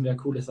Sommer draußen wäre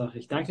eine coole Sache.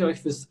 Ich danke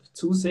euch fürs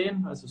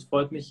Zusehen. Also es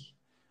freut mich,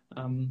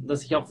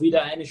 dass ich auch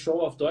wieder eine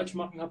Show auf Deutsch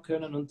machen habe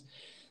können und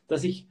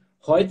dass ich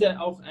heute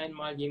auch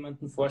einmal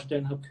jemanden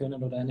vorstellen habe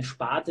können oder eine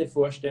Sparte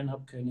vorstellen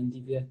habe können,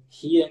 die wir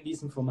hier in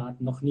diesem Format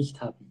noch nicht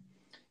hatten.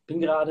 Ich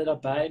bin gerade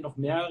dabei, noch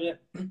mehrere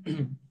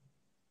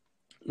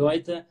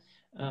Leute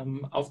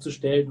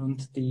aufzustellen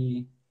und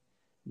die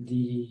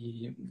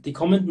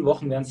kommenden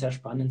Wochen werden sehr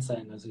spannend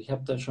sein. Also ich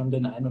habe da schon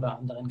den ein oder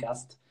anderen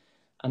Gast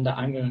an der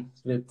Angel.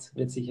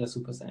 Wird sicher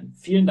super sein.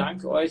 Vielen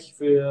Dank euch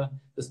für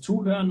das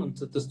Zuhören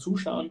und das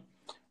Zuschauen.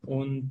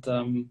 Und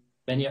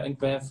wenn ihr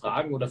irgendwelche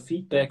Fragen oder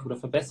Feedback oder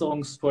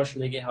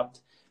Verbesserungsvorschläge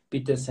habt,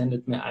 bitte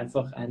sendet mir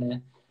einfach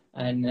eine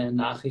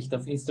Nachricht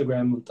auf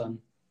Instagram und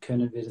dann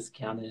können wir das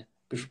gerne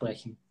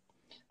besprechen.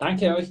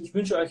 Danke euch, ich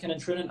wünsche euch einen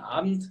schönen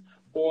Abend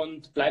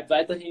und bleibt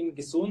weiterhin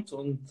gesund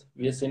und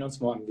wir sehen uns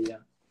morgen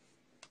wieder.